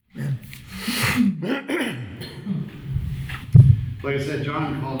Like I said,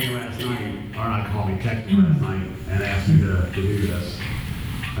 John called me last night, or not called me, texted me last night, and asked me to do this.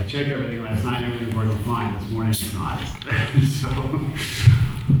 I checked everything last night, everything worked fine. This morning it's not. So,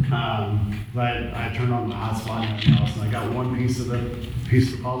 but I turned on the hotspot and everything else, and I got one piece of the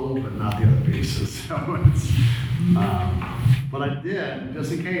puzzle, but not the other pieces. So it's, but I did,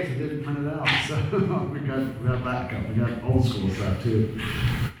 just in case I didn't print it out. So we got backup, we got old school stuff too.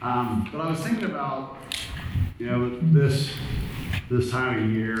 But I was thinking about, this time of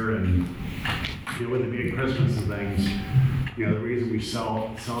year, and with it being Christmas and things, the reason we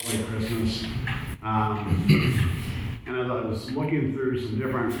celebrate Christmas. And as I was looking through some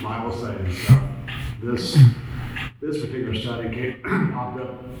different Bible studies and stuff, this particular study popped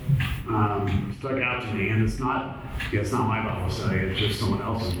up, stuck out to me, and it's not my Bible study, it's just someone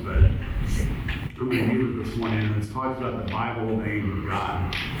else's, but I'm going to use it this morning, and it talks about the Bible name of God.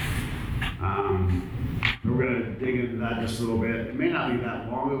 We're going to dig into that just a little bit. It may not be that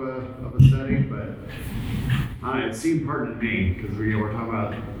long of a study, but it seemed pertinent to me because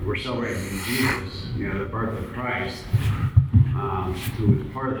we're celebrating Jesus, the birth of Christ, who is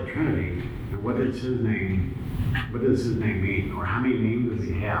part of the Trinity. And what does his name mean, or how many names does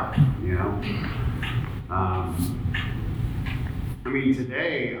he have?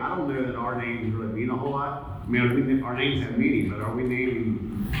 Today I don't know that our names really mean a whole lot. Our names have meaning, but are we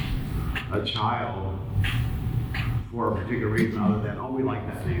naming a child for a particular reason other than, we like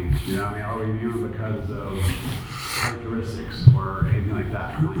that name? Are we naming them because of characteristics or anything like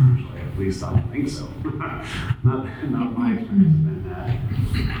that? Not usually, at least I don't think so. not my experience has been that.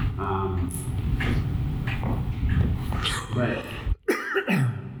 But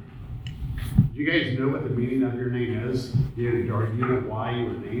do you guys know what the meaning of your name is? Do you know why you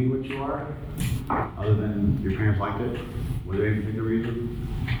were named what you are? Other than your parents liked it? Was there any particular reason?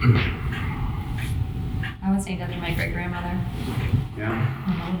 I was named after my great-grandmother. Yeah?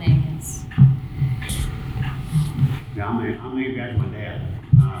 My middle name is... Yeah, I'm named after my dad.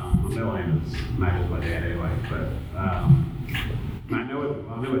 My middle name is matches my dad anyway, but I know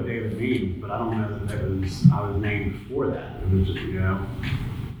what David means, but I don't know that I was named for that. It was just,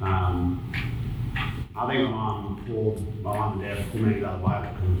 I think my mom and dad pulled names out of the Bible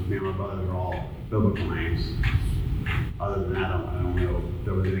because me and my brother are all biblical names. Other than that, I don't know if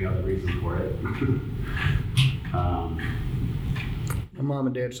there was any other reason for it. My mom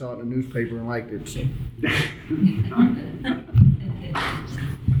and dad saw it in the newspaper and liked it, so.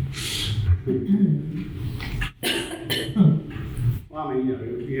 Well,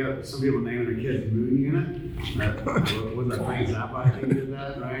 you have some people naming their kids Moon Unit. Was that Frank Zappa, I think, did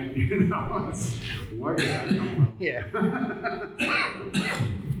that, right? Where did that come from? Yeah.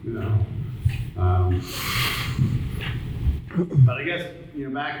 But I guess,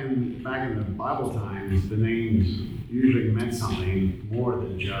 back in the Bible times, the names usually meant something more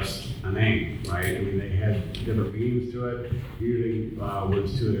than just a name, right? They had different meanings to it. Usually went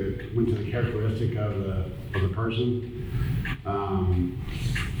to the characteristic of the person.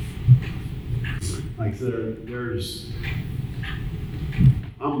 There's.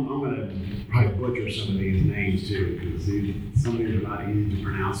 I'm going to probably butcher some of these names too, because some of these are not easy to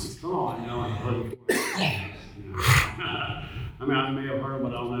pronounce. Some of them I know I've heard before. I may have heard them,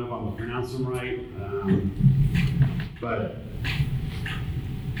 but I don't know if I'm pronouncing them right. Let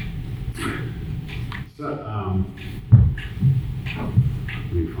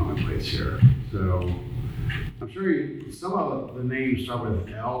me find my place here. So, I'm sure some of the names start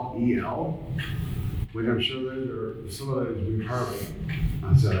with L-E-L, which I'm sure some of those we've heard of. I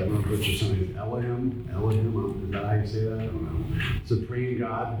said, I'm going to butcher some of these. Elohim, is that how you say that? I don't know. Supreme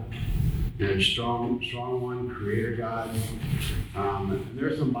God. Strong one, creator God. And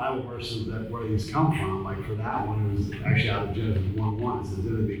there's some Bible verses where these come from. Like for that one, it was actually out of Genesis 1:1. It says,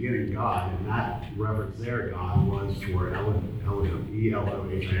 in the beginning, God, and that reference there, God, was for Elohim,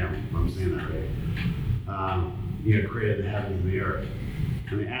 E-L-O-H-I-M, if I'm saying that right. Created the heavens and the earth.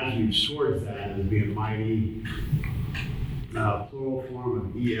 Attitude towards that as being mighty, plural form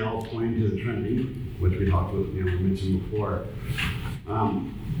of EL pointing to the Trinity, which we talked about, we mentioned before.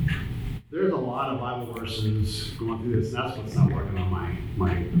 There's a lot of Bible verses going through this, and that's what's not working on my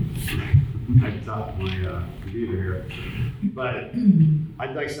computer here. But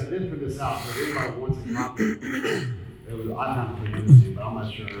like I said, I didn't put this out, so if anybody wants a copy, I found it pretty interesting, but I'm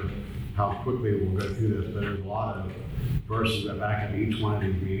not sure how quickly we'll go through this. But there's a lot of verses that back up each one of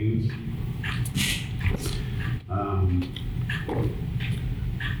these meanings.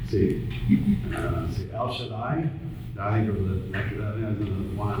 El Shaddai. I think it was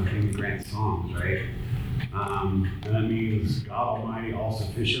one of the King Grant songs, right? And that means God Almighty, all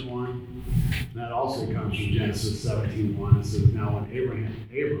sufficient one. And that also comes from Genesis 17:1. It says, now when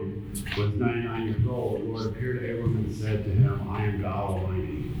Abram was 99 years old, the Lord appeared to Abram and said to him, I am God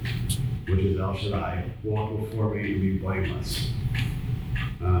Almighty, which is El Shaddai. Walk before me and be blameless.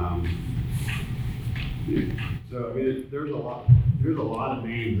 So I mean, there's a lot of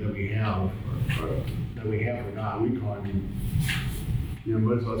names that we have for God. We call him,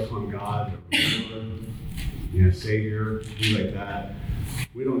 most of us call him God, or Savior, things like that.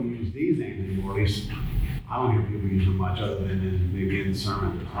 We don't use these names anymore. At least I don't hear people use them much, other than maybe in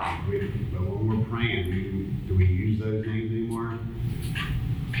sermons or something. But when we're praying, do we use those names anymore?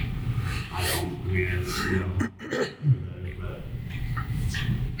 I don't. I mean, it's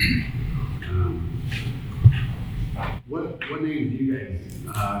what names do you guys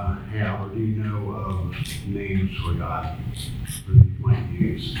have, or do you know of names for God that you might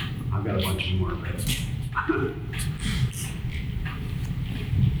use? I've got a bunch more, but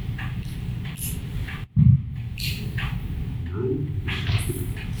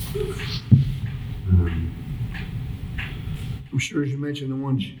I'm sure as you mentioned the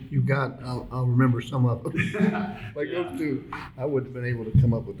ones you got, I'll remember some of them. Like Yeah. those two, I wouldn't have been able to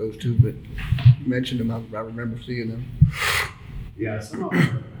come up with those two, but you mentioned them, I remember seeing them. Yeah, some of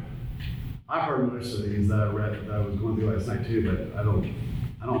them. I've heard most of these that I read that I was going through last night too, but I don't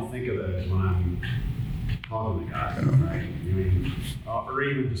think of those when I'm talking to God, right? I mean, or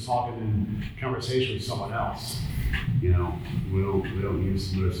even just talking in conversation with someone else. We don't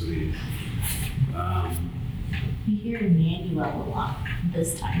use most of these. We hear Emmanuel a lot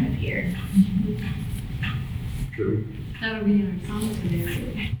this time of year. True. That'll be in our song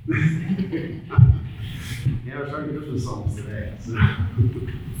today. Yeah, we're starting Christmas songs today. So.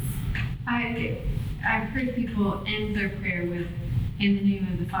 I've heard people end their prayer with, in the name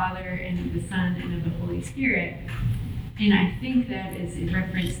of the Father, and of the Son, and of the Holy Spirit. And I think that is in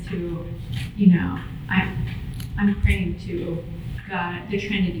reference to, I'm praying to God, the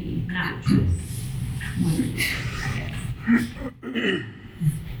Trinity, not just one or the other, I guess.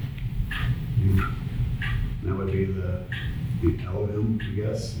 That would be the Elohim, I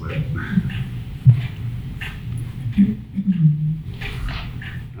guess. But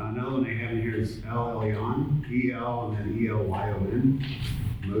another one they have in here is El Elyon, E-L and then E-L-Y-O-N,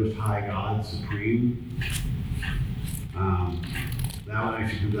 Most High God, Supreme. That one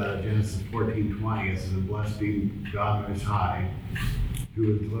actually comes out of Genesis 14:20. It says, and blessed be God Most High,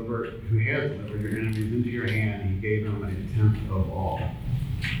 who has delivered your enemies into your hand. He gave them a tenth of all.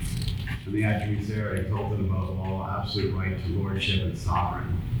 And the attributes there are exalted above all, absolute right to lordship and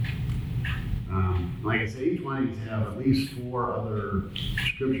sovereign. Like I say, each one of these have at least 4 other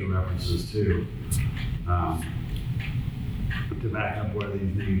scripture references too, to back up where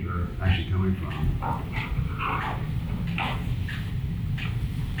these names are actually coming from.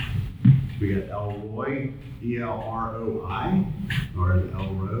 We got Elroy, E-L-R-O-I, or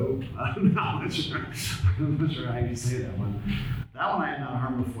El-Ro. I'm not sure how you say that one. That one I had not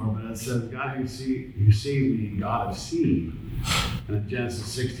heard before, but it says, God who saved me, God of seed. And in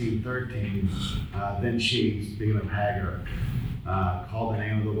Genesis 16:13, then she, speaking of Hagar, called the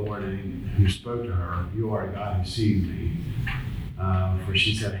name of the Lord, and who spoke to her, you are a God who sees me. For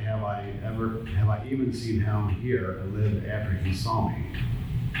she said, have I even seen him here and lived after he saw me?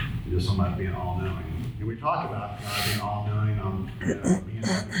 Just talking about being all-knowing. And we talked about God being all-knowing, being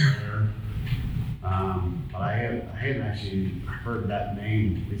everywhere. But I hadn't actually heard that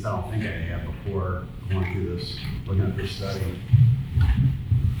name, at least I don't think I had before going through this, looking at this study.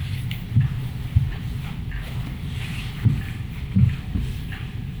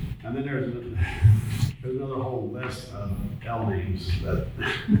 And then there's another whole list of L names that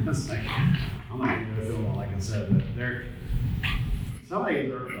that's like, I'm not going to go through them, like I said, but some of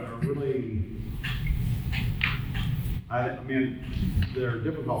these are really, I mean, they're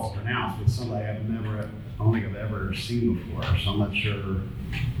difficult to pronounce, but some I don't think I've ever seen before, so I'm not sure.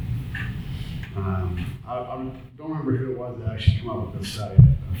 I don't remember who it was that actually came up with this study.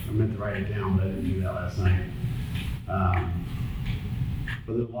 I meant to write it down, but I didn't do that last night.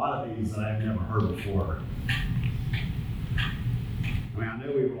 But there's a lot of these that I've never heard before. I mean, I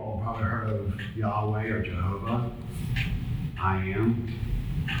know we've all probably heard of Yahweh or Jehovah. I am.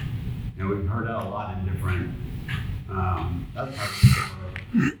 We've heard that a lot in different, that's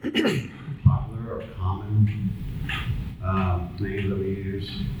probably popular or common names that we use.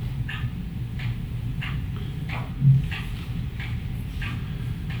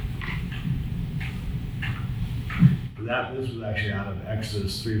 This was actually out of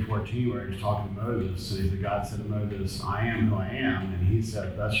Exodus 3:14, where he was talking to Moses, and he said, God said to Moses, I am who I am, and he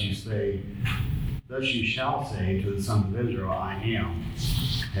said, thus thus you shall say to the sons of Israel, I am,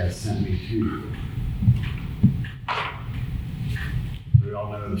 has sent me to you. So we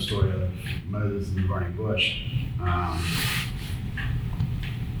all know the story of Moses and the burning bush. And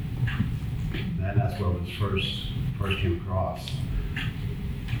that's what was first came across.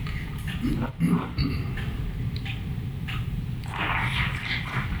 How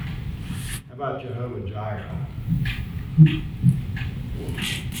about Jehovah Jireh?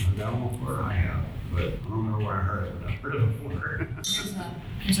 That one word I have, but I don't know where I heard it, but I've heard it before.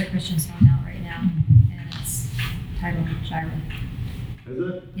 There's a Christian song out right now, and it's titled Jireh. Is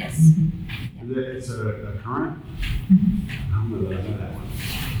it? Yes. It's a current? I don't know that I know that one.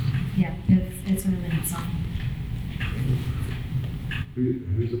 Yeah, it's a really good song.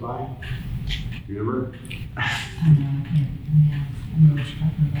 Who's it by? Do you remember? I don't know, I can't, yeah, I know what you're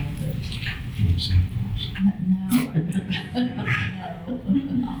talking about, but. No,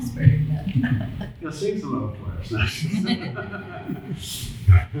 Osprey, no. Yeah, sing some of it for us.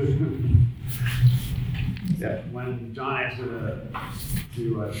 Yeah, when John asked me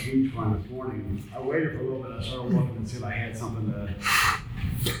to teach one this morning, I waited for a little bit. I started looking and see if I had something to go with.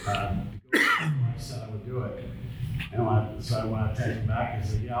 I said I would do it. And so when I texted back, I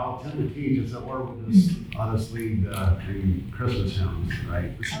said, yeah, I'll attempt to teach. I said, or I'll just lead in Christmas hymns,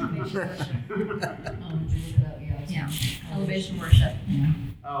 right? Elevation worship. Oh, did you look it up? Yeah. Yeah, elevation worship. Yeah.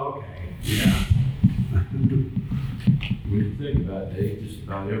 Oh, okay, yeah. When you think about it, just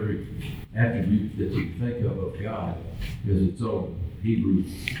about every attribute that you think of God is its own Hebrew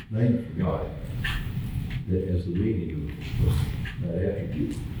name for God that has the meaning of that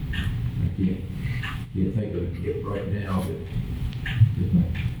attribute. I can't think of it right now, but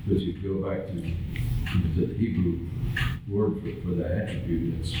as you go back to the Hebrew word for that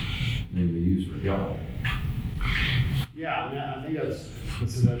attribute, it's name they use for God. Yeah, I think that's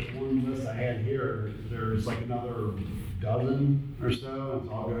that one list I had here. There's like another dozen or so, and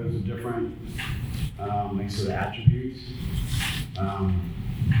it all goes to different like sort of attributes. God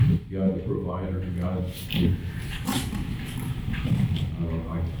the provider, God. I just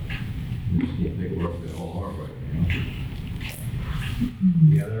can't think of what they all are right now.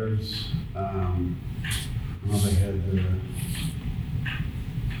 Yeah, there's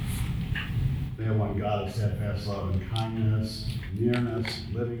they have one God of steadfast love and kindness, nearness,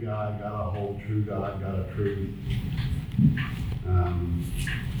 living God, God of whole, true God, God of truth.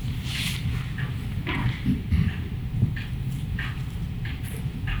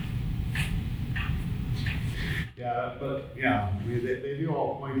 Yeah, but yeah, I mean, they do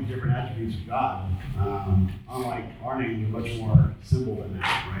all point to different attributes of God. Unlike our names are much more simple than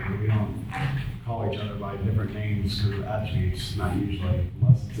that, right? We don't call each other by different names because of attributes, not usually,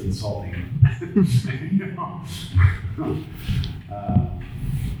 unless it's insulting. You know?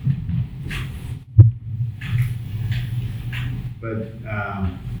 But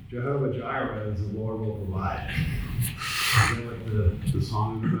Jehovah Jireh is the Lord will provide. Is that what the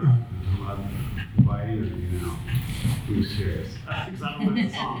song is about? It's about providing, or you know, who's serious? Because I don't know the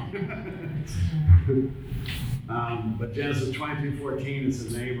song. But Genesis 22:14, it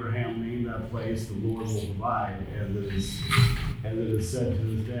says, Abraham named that place, the Lord will provide, as it is said to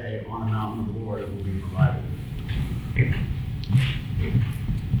this day, on the mountain of the Lord it will be provided.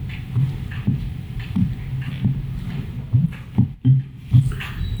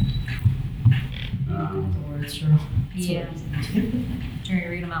 The words, Cheryl. Yeah. Do you want me to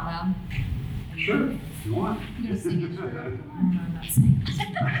read them out loud? Sure, if you want. I'm gonna sing it. I'm not singing.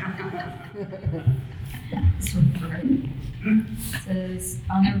 It says,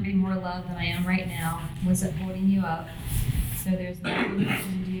 I'll never be more loved than I am right now. Wasn't holding you up. So there's nothing I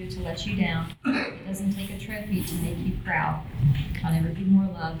can do to let you down. It doesn't take a trophy to make you proud. I'll never be more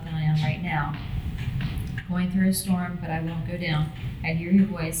loved than I am right now. Going through a storm, but I won't go down. I hear your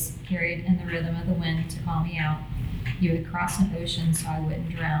voice, carried in the rhythm of the wind to call me out. You would cross an ocean so I wouldn't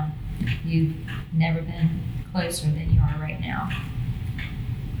drown. You've never been closer than you are right now.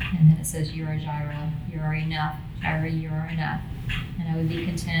 And then it says, you are Jireh, you are enough. Jireh, you are enough. And I would be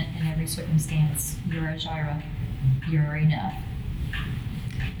content in every circumstance. You are Jireh, you are enough.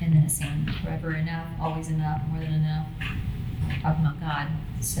 And then it's saying, forever enough, always enough, more than enough. Talking about God.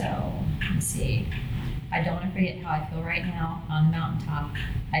 So, let's see. I don't want to forget how I feel right now on the mountaintop.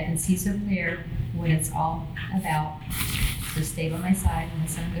 I can see so clear what it's all about. So stay by my side when the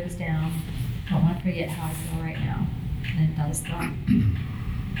sun goes down. Don't want to forget how I feel right now. And it does that.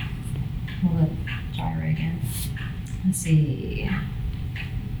 We'll look Jireh again. Let's see.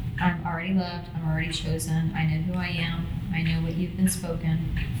 I'm already loved. I'm already chosen. I know who I am. I know what you've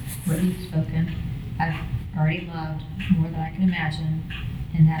spoken. I've already loved more than I can imagine,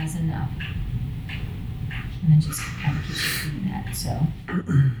 and that is enough. And it just kind of keeps repeating that, so.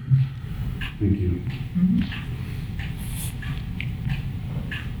 Thank you.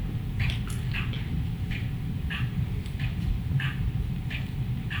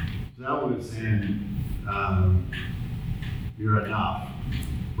 So that one is saying, you're enough,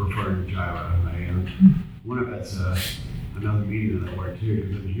 referring to Jireh, right? And I wonder if that's another meaning of that word too,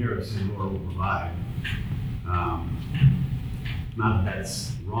 because in here it says Lord will provide. Not that that's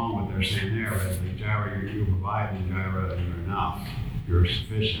wrong what they're saying there, but like Jireh, you provide, and Jireh, you're enough. You're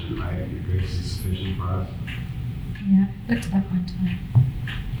sufficient, right? Your grace is sufficient for us. Yeah, I looked it up one time.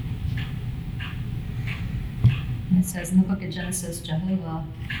 And it says in the book of Genesis, Jehovah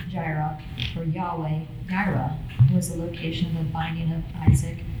Jireh, or Yahweh Jireh, was the location of the binding of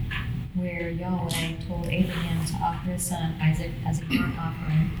Isaac, where Yahweh told Abraham to offer his son Isaac as a burnt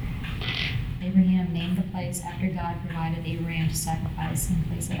offering. Abraham named the place after God provided a ram to sacrifice in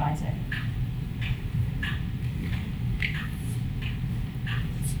place of Isaac.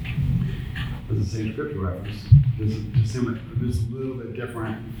 It's the same scripture reference, just a little bit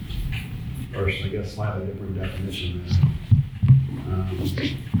different, or I guess slightly different definition.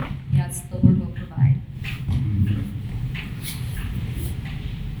 Yeah, it's the Lord will provide.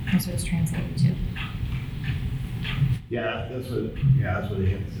 That's what it's translated to. Yeah, that's what it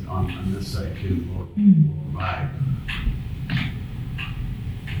hits on this side too. The Lord will provide.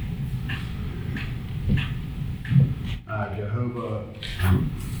 Jehovah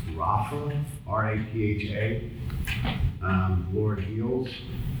Rapha, R-A-P-H-A, Lord heals.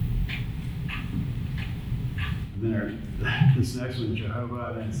 And then this next one,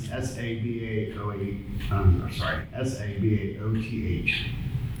 Jehovah, and it's S-A-B-A-O-T-H.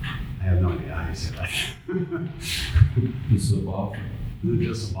 I have no idea how you say that. It's a Sabbath, Is it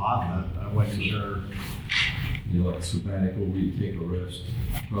just a lot? I wasn't sure. you know, like sabbatical where you take a rest.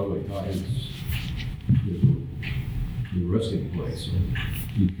 Probably thought it's the resting place. So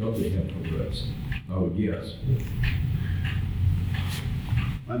you come to have no rest, I would guess.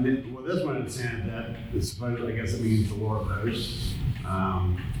 I mean, well, this one is saying that it's supposed, I guess it means the Lord of hosts.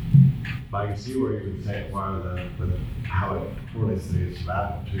 But I can see where you would say part of how it correlates to the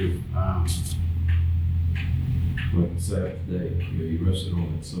sabbatical too. Like the Sabbath day, you know, you rested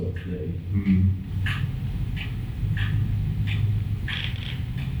on that Sabbath day.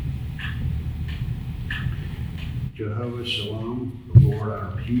 Jehovah Shalom, the Lord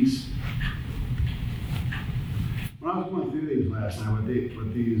our peace. When I was going through these last night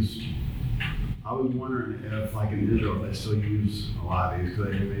with these, I was wondering if, like in Israel, they still use a lot of these,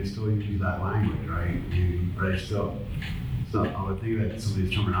 because they still use that language, right? Or they still, so I would think that some of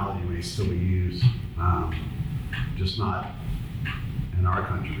these terminology may still be used, just not in our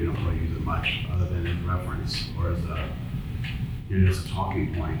country. We don't really use it much, other than in reference or as a, just a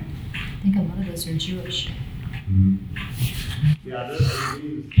talking point. I think a lot of those are Jewish. Yeah,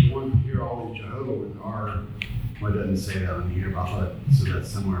 the ones here, all these Jehovah ones are, well, it doesn't say that on here, but I thought it said that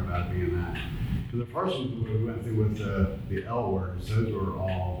somewhere about it being that. Because the first ones we went through with the L words, those were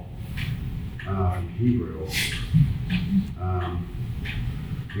all from Hebrew. I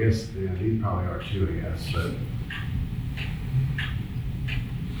guess these probably are too, I guess, but.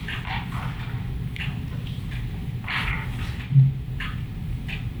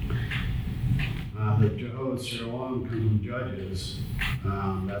 The Jehovah Shalom comes from Judges.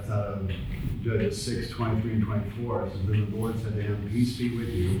 That's out of Judges 6, 23 and 24. It says, then the Lord said to him, peace be with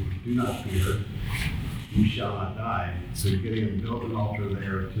you, do not fear, you shall not die. So Gideon built an altar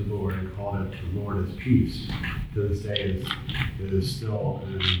there to the Lord and called it the Lord is peace. To this day it is still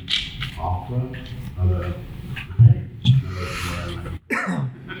an opera of the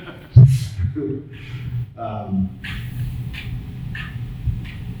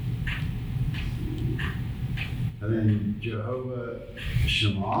and then Jehovah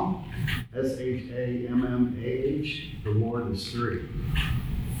Shammah, S-H-A-M-M-A-H, the Lord is three.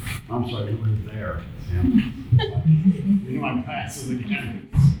 I'm sorry, who is there, Sam? You know my classes again.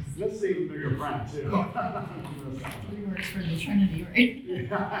 Let's see even bigger print too. Three words for the Trinity, right?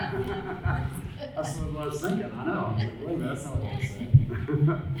 Yeah. That's what I was thinking, I know. I was like, wait a minute, that's not what I said.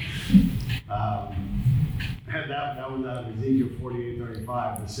 That was out of Ezekiel 48:35.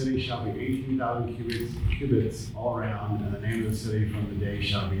 The city shall be 18,000 cubits all around, and the name of the city from the day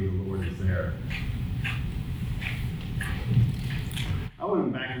shall be the Lord is there. I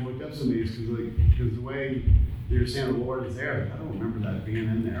went back and looked up some of these because the way they were saying the Lord is there, I don't remember that being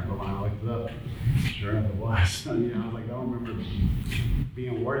in there, but when I looked it up, sure enough it was. I was like, I don't remember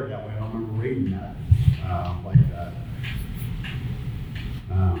being worded that way. I don't remember reading that like that.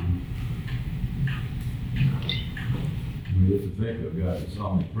 mean, just to think of God as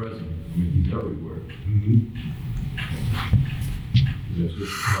omnipresent, I mean, he's everywhere. Mhm. There's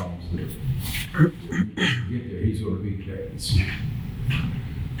just problems that get there, he's going to be there.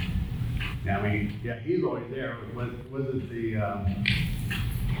 Yeah, I mean, yeah, he's always there. Was it the,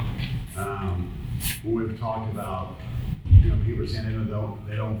 when we've talked about, people are saying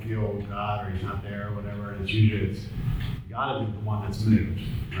they don't feel God or he's not there or whatever, and it's usually God is the one that's moved,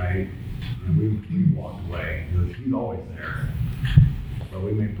 right? And we walked away. He's always there. But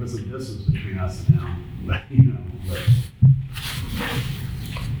we may put some distance between us and him, but.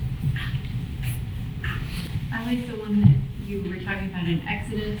 I like the one that you were talking about in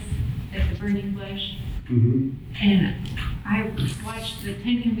Exodus at the burning bush. Mhm. And I watched the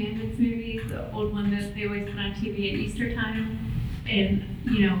Ten Commandments movie, the old one that they always put on TV at Easter time. And,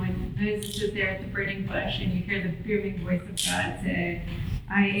 when Moses is there at the burning bush and you hear the booming voice of God say,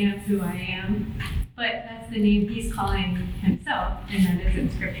 I am who I am. But that's the name he's calling himself, and that is in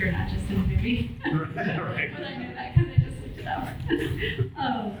scripture, not just in a movie. Right. But I know that because I just looked it up.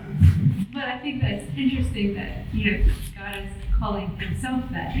 But I think that's interesting that, God is calling himself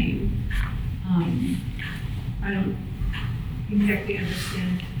that name. I don't exactly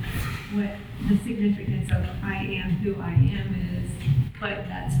understand what the significance of I am who I am is, but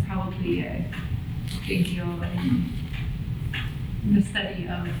that's probably a big deal in the study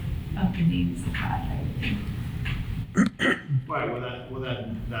of the names of God, I would think. Right, well,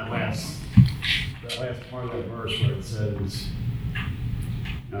 that last part of that verse where it says,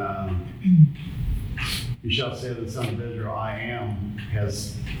 you shall say to the son of Israel, I am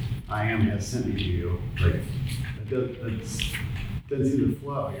has sent me to you. Like, that doesn't seem to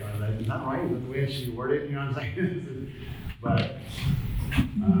flow. Is that right? Is that the way it should be worded? You know what I'm saying? But,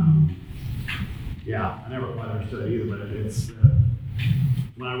 yeah, I never quite understood it either, but it's,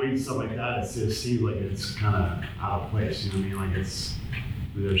 when I read stuff like that, it just seems like it's kind of out of place, you know what I mean? Like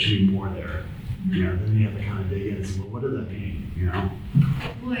there should be more there. Then you have to kind of dig in and see, well, what does that mean,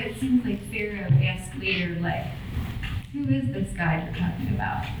 Well, it seems like Pharaoh asked later, who is this guy you're talking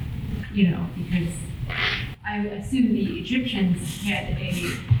about? Because I assume the Egyptians had a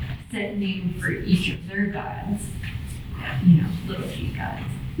set name for each of their gods, little g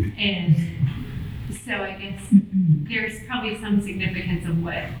gods. And so I guess there's probably some significance of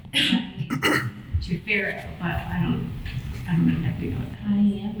what that means to Pharaoh, but I don't exactly know what that I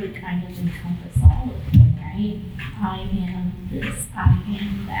is. am would kind of encompass all of them, right? I am this, I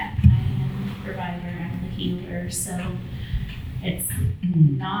am that, I am the provider, I'm the healer. So it's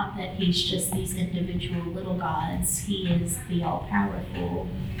not that he's just these individual little gods. He is the all-powerful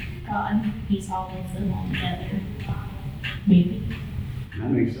God. He's all of them all together. Maybe. That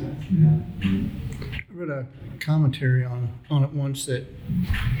makes sense, yeah. I read a commentary on it once that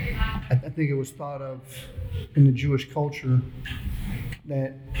I think it was thought of in the Jewish culture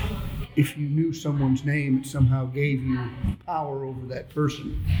that if you knew someone's name, it somehow gave you power over that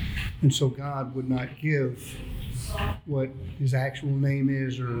person. And so God would not give what his actual name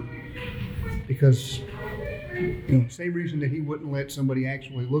is, or because same reason that he wouldn't let somebody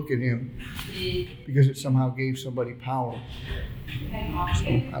actually look at him, because it somehow gave somebody power. So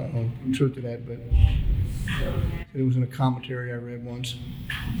I don't know the truth to that, but it was in a commentary I read once.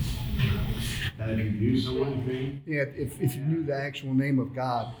 That if you knew someone's name? Yeah, if you knew the actual name of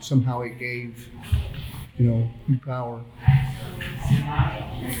God, somehow it gave you power.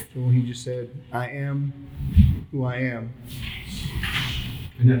 So he just said, I am who I am.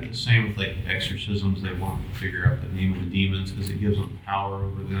 Isn't that the same with exorcisms? They want to figure out the name of the demons because it gives them power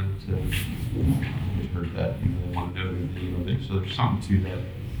over them to. I've heard that they want to know the name of it. So there's something to that.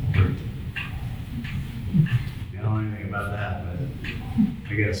 I don't know anything about that, but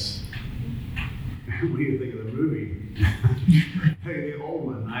I guess when you think of the movie, hey, the old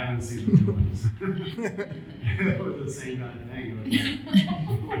one, I haven't seen the new ones. It was the same kind of thing.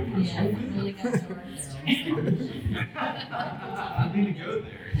 Yeah, it really got to work there. I need to go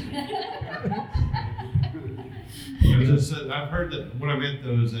there. I've heard that what I meant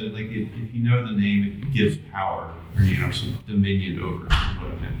though is that if you know the name, it gives power or some dominion over it, is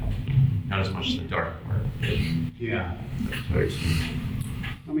what I meant. Not as much the dark part. Yeah.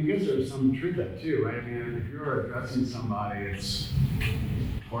 I mean, I guess there's some truth to that too, right? I mean, if you're addressing somebody,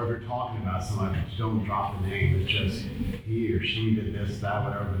 or if you're talking about somebody, don't drop the name. It's just he or she did this, that,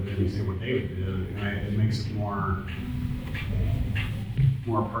 whatever. But then you say what David did, and it makes it more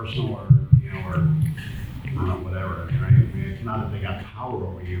personal, or or I don't know, whatever. Right? I mean, it's not that they got power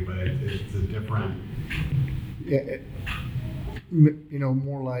over you, but it's a different. Yeah,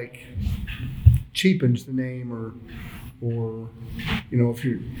 more like cheapens the name, or if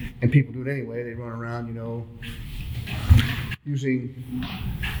you're, and people do it anyway. They run around, using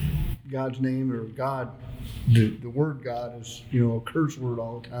God's name or God, the word God is, a curse word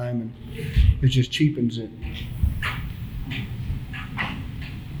all the time, and it just cheapens it.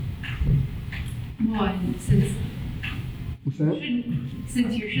 Well, and since What's that?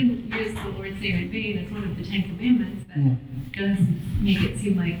 you shouldn't use the Lord's name in vain, it's one of the 10 Commandments that does make it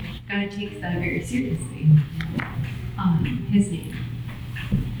seem like God takes that very seriously. His name.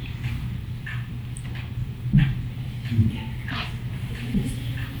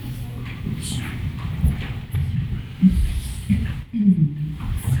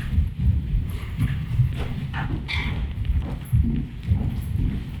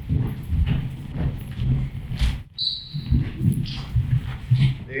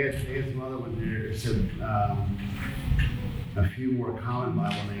 They had some other ones there. It said a few more common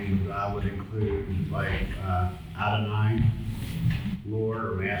Bible names that I would include, like Adonai, Lord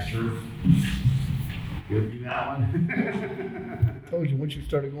or Master. You ever do that one? Told you, once you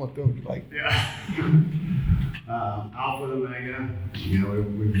started going through it, you're like, Yeah. Alpha and Omega.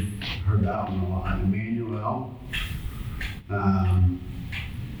 We've heard that one a lot. Emmanuel. I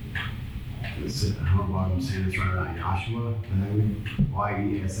don't know why I'm saying this right now. Yeshua.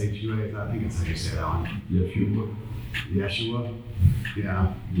 Yeshua. I think it's how you say that one. Yeshua. Yeshua.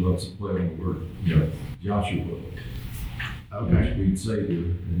 Yeah. Lots of play on the word. Yeah. Joshua. Okay. We'd Savior,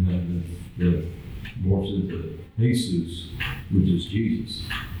 and then the morphs into Jesus, which is Jesus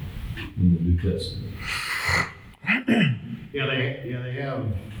in the New Testament. Yeah, they have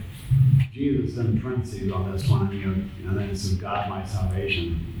Jesus in parentheses on this one, and then it says God my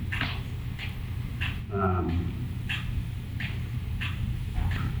salvation.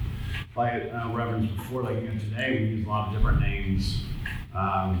 Like reference before, today we use a lot of different names,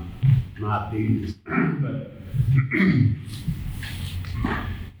 not these, but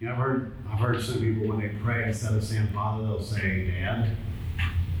I've heard some people when they pray instead of saying Father, they'll say Dad,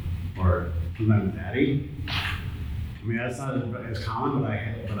 or sometimes Daddy. I mean, that's not as common, but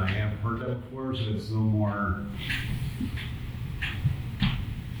I have heard that before, so it's a little more.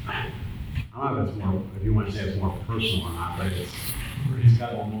 I don't know if it's more, if you want to say it's more personal or not, but it's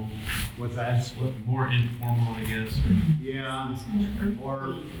got Informal. what's that? More informal, I guess. Yeah,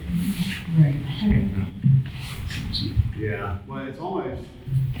 or Right. yeah. Well, it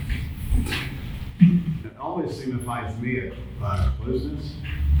always signifies to me a closeness.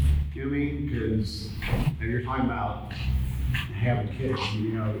 You know what I mean? Because if you're talking about having kids,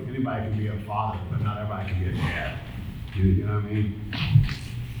 anybody can be a father, but not everybody can be a dad. You know what I mean?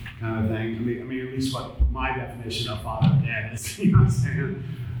 Kind of thing. I mean, at least what my definition of father and dad is. You know what I'm saying?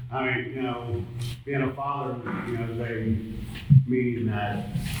 I mean, being a father, they mean that,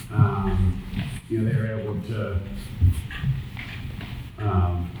 they're able to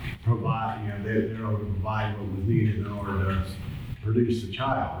provide. They're able to provide what was needed in order to produce the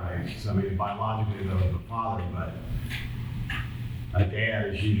child, right? So I mean, biologically, they're the father, but a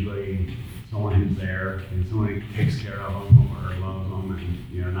dad is usually someone who's there and someone who takes care of them or loves them,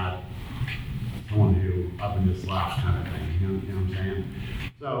 and not someone who up and just left kind of thing. You know what I'm saying?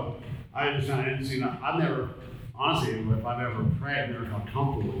 So I just found it interesting. I've never, honestly, if I've ever prayed, I've never felt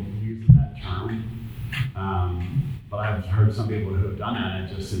comfortable using that term. But I've heard some people who have done that,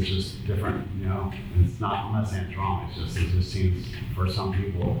 and it's just different. It's not. I'm not saying it's wrong. It just seems for some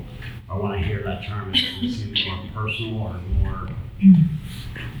people, I want to hear that term. It just seems more personal or more.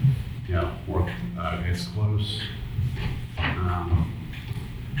 More, it's close.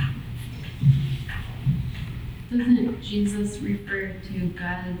 Doesn't Jesus refer to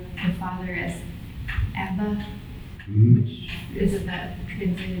God the Father as Abba, which isn't that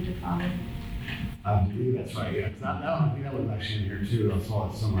translated to Father? I believe that's right, yeah. I think that was actually in here too. I saw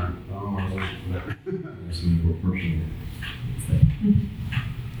it somewhere. I don't know where it was. That's more personal.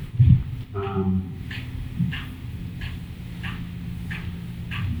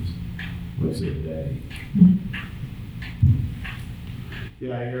 What's it, Daddy?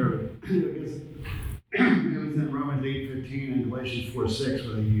 Yeah, here it was in Romans 8:15 and Galatians 4:6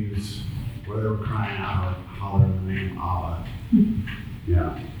 where they were crying out or hollering the name Abba.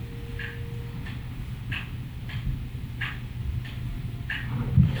 Yeah.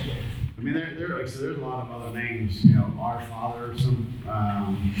 I mean, there's a lot of other names. Our Father.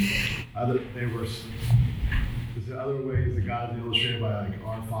 There's other ways that God is illustrated by, like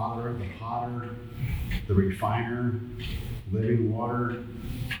our Father, the Potter, the Refiner, Living Water,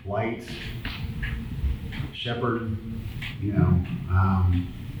 Light, Shepherd.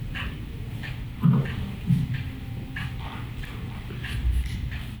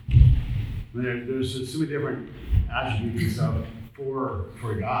 There's so many different attributes and stuff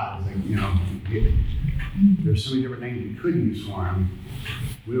for God. It's like, there's so many different names we could use for him.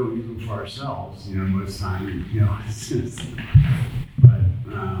 We don't use them for ourselves, most time, but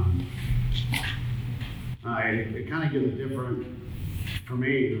it kind of gives a different, for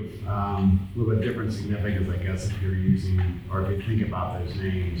me, a little bit different significance, I guess, if you're using, or if you think about those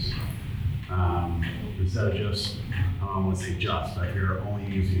names, instead of just, I don't want to say just, but if you're only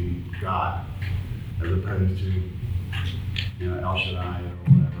using God, as opposed to, El Shaddai or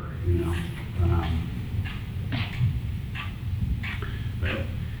whatever, But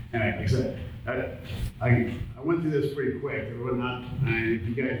anyway, like I said, I went through this pretty quick. If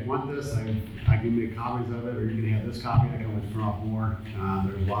you guys want this, I can make copies of it, or you can have this copy. I can always print off more.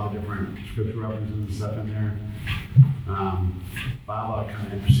 There's a lot of different scripture references and stuff in there. Bible kind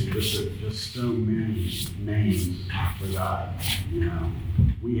of interesting. Just so many names for God.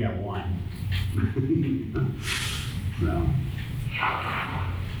 We have one. So.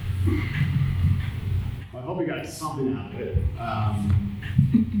 I hope you got something out of it.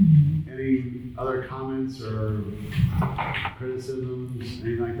 Any other comments or criticisms,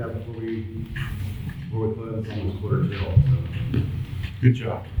 anything like that before we close? It's almost 1:45. So. Good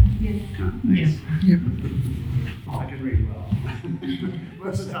job. Yeah. Thanks. Yeah. I can read well.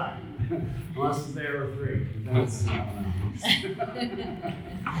 Most of the time. Unless it's there or 3. That's, I don't know.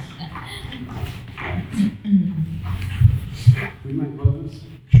 We might close this?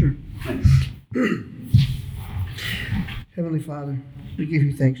 Sure. Thanks. Heavenly Father, we give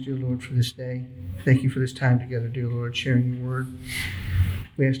you thanks, dear Lord, for this day. Thank you for this time together, dear Lord, sharing your word.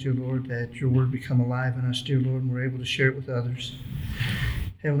 We ask, dear Lord, that your word become alive in us, dear Lord, and we're able to share it with others.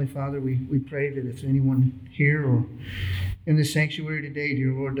 Heavenly Father, we pray that if anyone here or in this sanctuary today,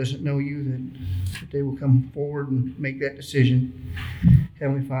 dear Lord, doesn't know you, that they will come forward and make that decision.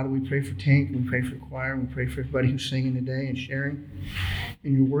 Heavenly Father, we pray for Tank, we pray for the choir, and we pray for everybody who's singing today and sharing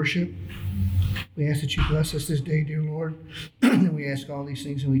in your worship. We ask that you bless us this day, dear Lord. And we ask all these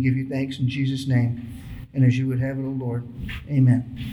things and we give you thanks in Jesus' name. And as you would have it, O Lord. Amen.